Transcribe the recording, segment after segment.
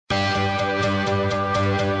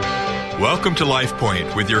Welcome to Life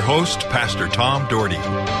Point with your host, Pastor Tom Dougherty.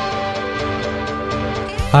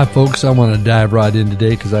 Hi, folks. I want to dive right in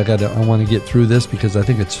today because I want to get through this because I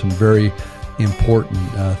think it's some very important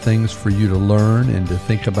things for you to learn and to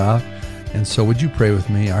think about. And so would you pray with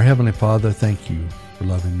me? Our Heavenly Father, thank you for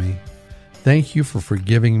loving me. Thank you for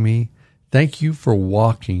forgiving me. Thank you for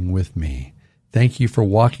walking with me. Thank you for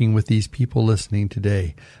walking with these people listening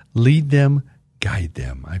today. Lead them, guide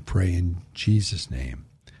them. I pray in Jesus' name.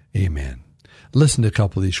 Amen. Listen to a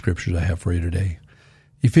couple of these scriptures I have for you today.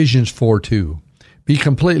 Ephesians 4:2. Be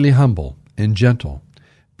completely humble and gentle.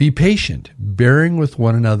 Be patient, bearing with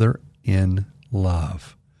one another in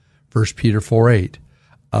love. 1 Peter 4:8.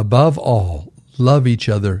 Above all, love each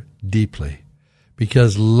other deeply,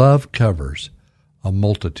 because love covers a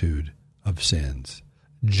multitude of sins.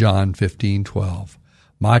 John 15:12.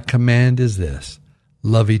 My command is this: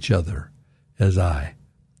 love each other as I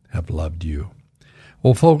have loved you.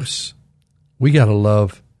 Well, folks, we got to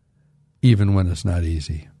love even when it's not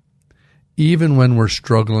easy. Even when we're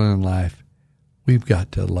struggling in life, we've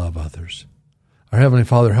got to love others. Our Heavenly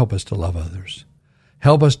Father, help us to love others.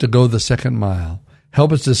 Help us to go the second mile.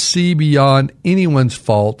 Help us to see beyond anyone's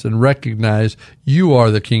faults and recognize you are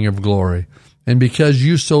the King of glory. And because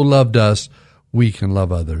you so loved us, we can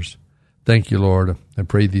love others. Thank you, Lord. I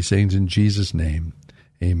pray these things in Jesus' name.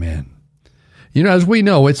 Amen. You know, as we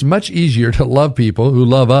know, it's much easier to love people who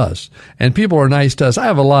love us, and people are nice to us. I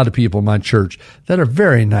have a lot of people in my church that are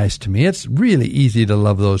very nice to me. It's really easy to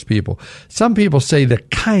love those people. Some people say the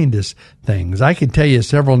kindest things. I can tell you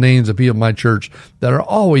several names of people in my church that are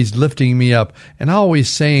always lifting me up and always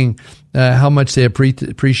saying how much they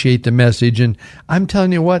appreciate the message. And I'm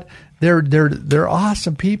telling you what, they're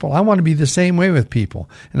awesome people. I want to be the same way with people.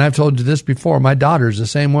 And I've told you this before. My daughter's the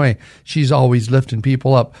same way. She's always lifting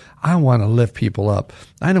people up. I want to lift people up.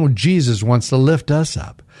 I know Jesus wants to lift us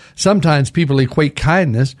up. Sometimes people equate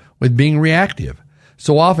kindness with being reactive.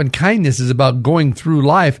 So often kindness is about going through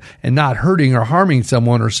life and not hurting or harming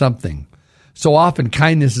someone or something. So often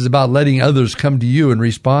kindness is about letting others come to you and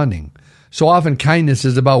responding. So often kindness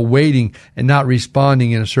is about waiting and not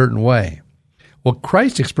responding in a certain way. Well,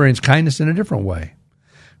 Christ experienced kindness in a different way.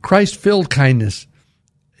 Christ-filled kindness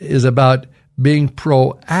is about being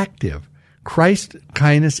proactive. Christ's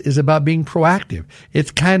kindness is about being proactive. It's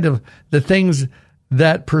kind of the things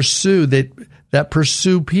that pursue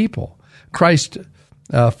people. Christ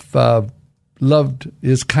loved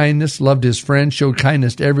his kindness, loved his friends, showed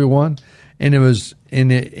kindness to everyone, and it was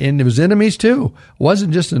enemies too. It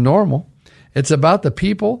wasn't just the normal. It's about the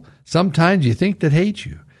people sometimes you think that hate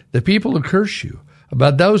you. The people who curse you,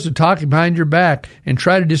 about those who talk behind your back and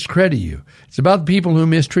try to discredit you. It's about the people who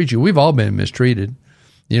mistreat you. We've all been mistreated.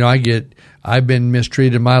 You know, I've been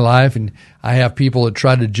mistreated in my life, and I have people that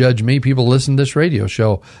try to judge me. People listen to this radio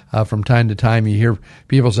show from time to time. You hear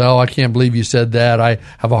people say, "Oh, I can't believe you said that. I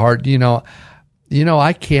have a heart." You know,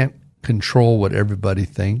 I can't control what everybody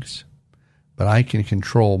thinks, but I can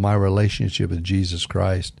control my relationship with Jesus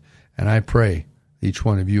Christ, and I pray each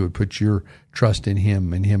one of you would put your trust in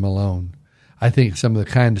him and him alone. I think some of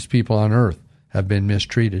the kindest people on earth have been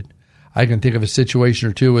mistreated. I can think of a situation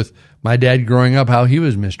or two with my dad growing up, how he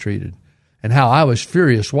was mistreated and how I was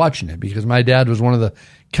furious watching it, because my dad was one of the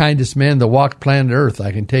kindest men that walked planet Earth.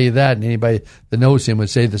 I can tell you that, and anybody that knows him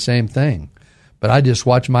would say the same thing. But I just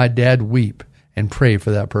watched my dad weep and pray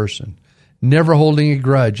for that person, never holding a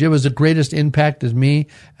grudge. It was the greatest impact as me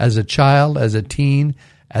as a child, as a teen,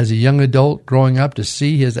 as a young adult growing up, to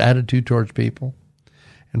see his attitude towards people.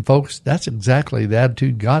 And folks, that's exactly the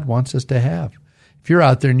attitude God wants us to have. If you're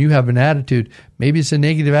out there and you have an attitude, maybe it's a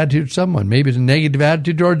negative attitude to someone, maybe it's a negative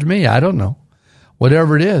attitude towards me, I don't know.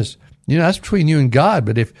 Whatever it is, that's between you and God.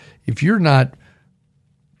 But if you're not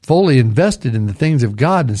fully invested in the things of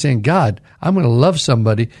God and saying, God, I'm going to love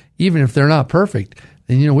somebody even if they're not perfect,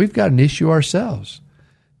 then, we've got an issue ourselves.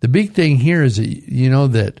 The big thing here is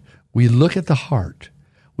that, that we look at the heart.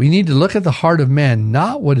 We need to look at the heart of man,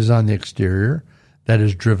 not what is on the exterior that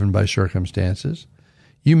is driven by circumstances.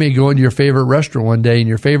 You may go into your favorite restaurant one day and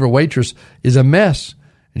your favorite waitress is a mess,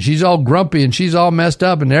 and she's all grumpy and she's all messed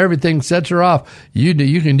up and everything sets her off. You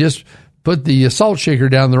can just put the salt shaker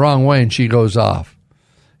down the wrong way and she goes off.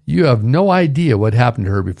 You have no idea what happened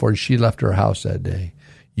to her before she left her house that day.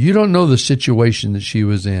 You don't know the situation that she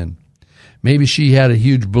was in. Maybe she had a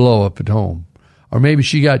huge blow up at home. Or maybe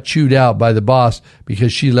she got chewed out by the boss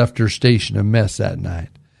because she left her station a mess that night.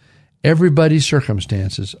 Everybody's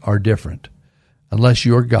circumstances are different. Unless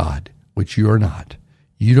you're God, which you're not.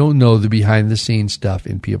 You don't know the behind-the-scenes stuff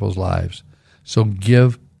in people's lives. So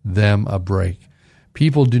give them a break.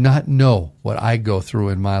 People do not know what I go through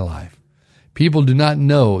in my life. People do not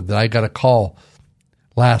know that I got a call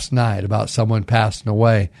last night about someone passing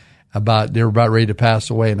away, they were about ready to pass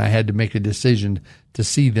away, and I had to make a decision to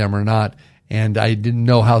see them or not. And I didn't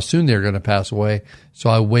know how soon they were going to pass away, so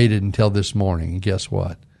I waited until this morning. And guess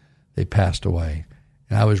what? They passed away.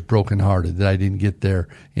 And I was brokenhearted that I didn't get there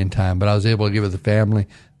in time. But I was able to give it to the family.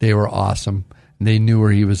 They were awesome. And they knew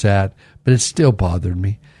where he was at. But it still bothered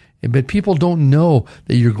me. But people don't know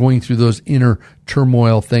that you're going through those inner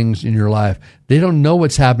turmoil things in your life. They don't know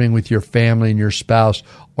what's happening with your family and your spouse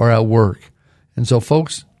or at work. And so,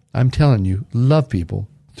 folks, I'm telling you, love people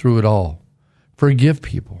through it all. Forgive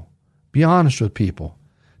people. Be honest with people.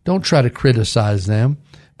 Don't try to criticize them.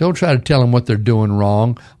 Don't try to tell them what they're doing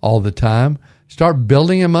wrong all the time. Start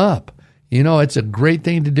building them up. You know, it's a great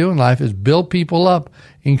thing to do in life is build people up,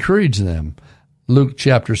 encourage them. Luke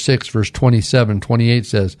chapter 6, verse 27, 28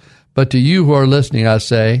 says, "But to you who are listening, I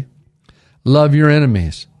say, love your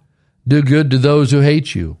enemies. Do good to those who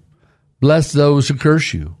hate you. Bless those who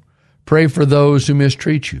curse you. Pray for those who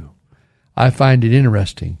mistreat you." I find it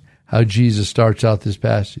interesting how Jesus starts out this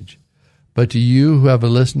passage. But to you who have a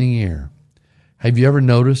listening ear, have you ever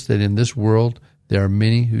noticed that in this world there are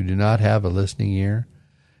many who do not have a listening ear?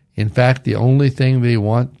 In fact, the only thing they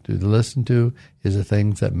want to listen to is the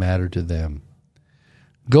things that matter to them.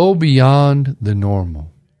 Go beyond the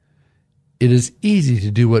normal. It is easy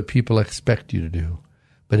to do what people expect you to do,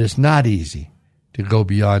 but it's not easy to go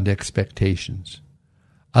beyond expectations.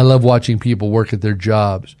 I love watching people work at their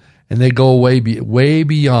jobs, and they go way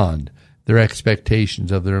beyond their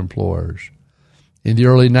expectations of their employers. In the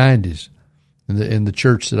early 90s, in the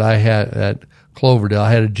church that I had at Cloverdale,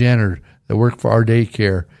 I had a janitor that worked for our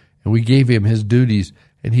daycare, and we gave him his duties,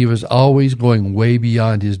 and he was always going way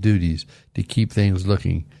beyond his duties to keep things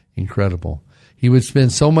looking incredible. He would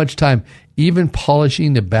spend so much time even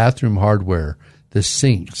polishing the bathroom hardware, the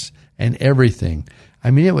sinks, and everything.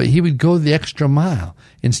 I mean, he would go the extra mile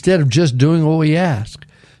instead of just doing what we asked.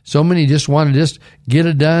 So many just want to just get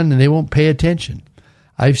it done, and they won't pay attention.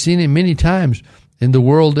 I've seen it many times in the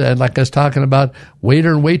world, and like I was talking about,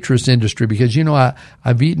 waiter and waitress industry, because, you know,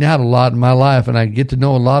 I've eaten out a lot in my life, and I get to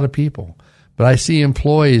know a lot of people. But I see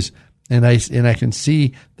employees, and I can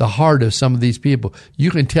see the heart of some of these people. You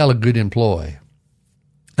can tell a good employee.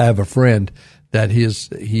 I have a friend that he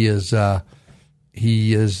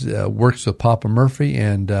works with Papa Murphy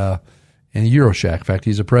and Euroshack. In fact,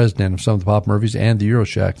 he's a president of some of the Papa Murphys and the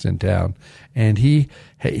Euroshacks in town. And he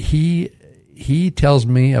tells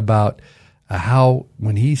me about how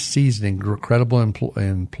when he sees an incredible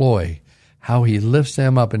employee, how he lifts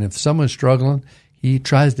them up. And if someone's struggling, he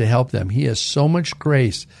tries to help them. He has so much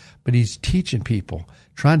grace, but he's teaching people,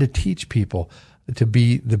 trying to teach people to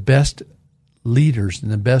be the best leaders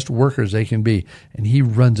and the best workers they can be. And he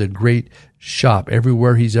runs a great shop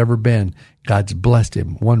everywhere he's ever been. God's blessed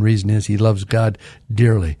him. One reason is he loves God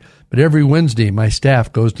dearly. But every Wednesday, my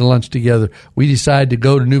staff goes to lunch together. We decide to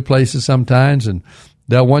go to new places sometimes. And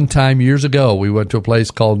that one time years ago, we went to a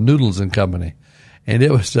place called Noodles and Company. And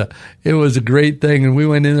it was a great thing. And we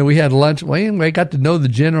went in there, we had lunch. Well, anyway, I got to know the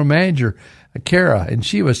general manager, Kara, and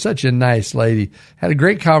she was such a nice lady. Had a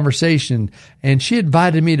great conversation, and she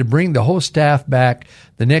invited me to bring the whole staff back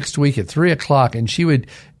the next week at 3:00, and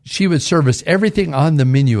she would service everything on the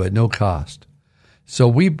menu at no cost.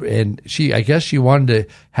 So I guess she wanted to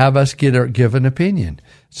have us give an opinion.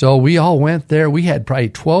 So we all went there. We had probably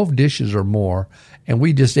 12 dishes or more, and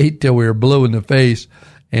we just ate till we were blue in the face,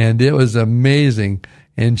 and it was amazing.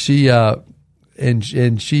 And she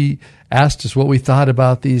she asked us what we thought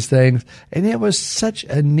about these things, and it was such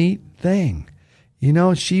a neat thing. You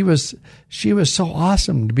know, she was so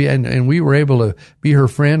awesome to be, and we were able to be her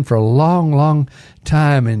friend for a long, long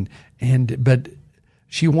time. But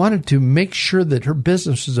she wanted to make sure that her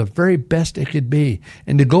business was the very best it could be,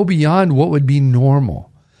 and to go beyond what would be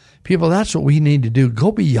normal. People, that's what we need to do.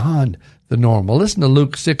 Go beyond the normal. Listen to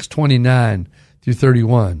Luke 6:29 through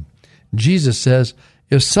 31. Jesus says,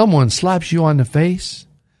 "If someone slaps you on the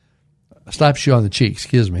cheek,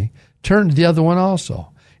 turn to the other one also.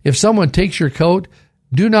 If someone takes your coat,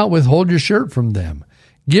 do not withhold your shirt from them.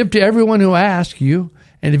 Give to everyone who asks you,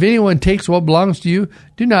 and if anyone takes what belongs to you,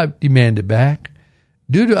 do not demand it back.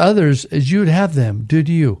 Do to others as you would have them do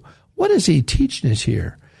to you." What is he teaching us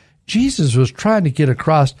here? Jesus was trying to get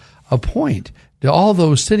across a point to all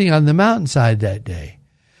those sitting on the mountainside that day.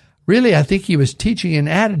 Really, I think he was teaching an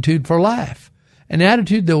attitude for life, an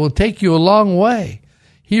attitude that will take you a long way.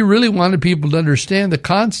 He really wanted people to understand the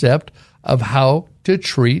concept of how to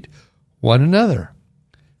treat one another.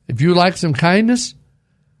 If you like some kindness,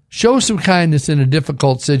 show some kindness in a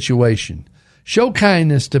difficult situation. Show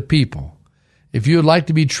kindness to people. If you would like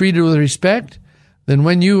to be treated with respect, then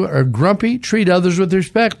when you are grumpy, treat others with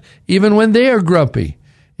respect, even when they are grumpy.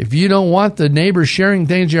 If you don't want the neighbors sharing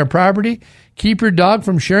things on your property, keep your dog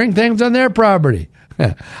from sharing things on their property.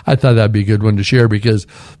 I thought that'd be a good one to share because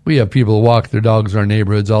we have people who walk their dogs in our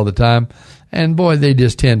neighborhoods all the time. And boy, they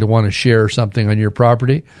just tend to want to share something on your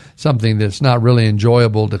property, something that's not really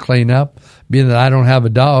enjoyable to clean up. Being that I don't have a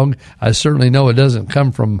dog, I certainly know it doesn't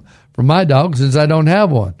come from my dog since I don't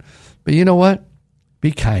have one. But you know what?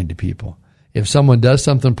 Be kind to people. If someone does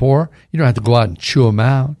something poor, you don't have to go out and chew them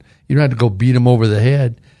out. You don't have to go beat them over the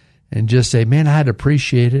head and just say, man, I'd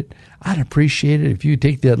appreciate it. I'd appreciate it if you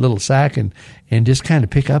take that little sack and just kind of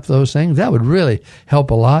pick up those things. That would really help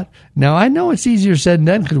a lot. Now, I know it's easier said than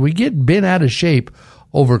done because we get bent out of shape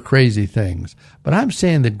over crazy things. But I'm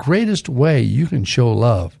saying the greatest way you can show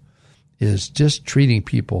love is just treating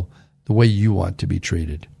people the way you want to be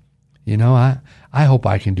treated. You know, I hope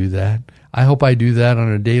I can do that. I hope I do that on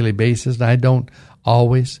a daily basis, and I don't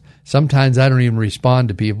always. Sometimes I don't even respond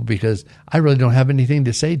to people because I really don't have anything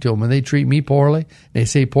to say to them. When they treat me poorly, they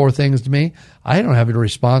say poor things to me, I don't have a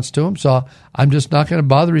response to them, so I'm just not going to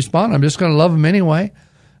bother responding. I'm just going to love them anyway,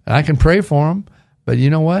 and I can pray for them. But you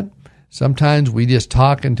know what? Sometimes we just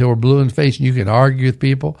talk until we're blue in the face, and you can argue with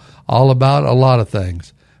people all about a lot of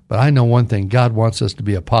things. But I know one thing, God wants us to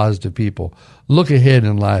be a positive people. Look ahead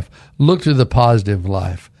in life. Look to the positive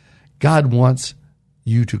life. God wants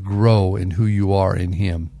you to grow in who you are in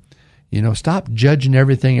Him. You know, stop judging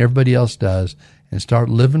everything everybody else does and start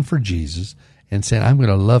living for Jesus and saying, I'm going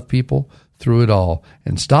to love people through it all.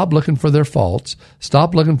 And stop looking for their faults.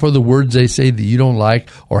 Stop looking for the words they say that you don't like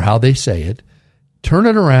or how they say it. Turn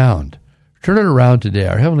it around. Turn it around today.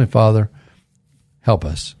 Our Heavenly Father, help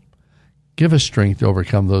us. Give us strength to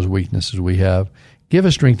overcome those weaknesses we have. Give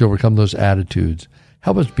us strength to overcome those attitudes.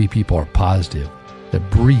 Help us be people who are positive, that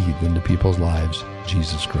breathe into people's lives.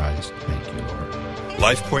 Jesus Christ. Thank you, Lord.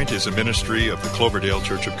 LifePoint is a ministry of the Cloverdale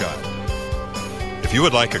Church of God. If you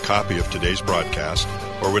would like a copy of today's broadcast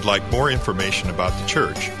or would like more information about the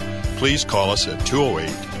church, please call us at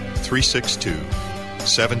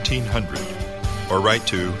 208-362-1700 or write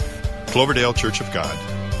to Cloverdale Church of God,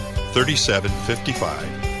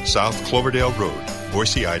 3755 South Cloverdale Road,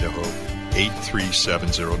 Boise, Idaho,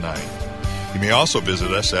 83709. You may also visit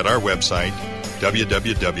us at our website,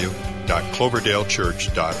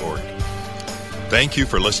 www.cloverdalechurch.org. Thank you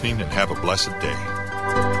for listening and have a blessed day.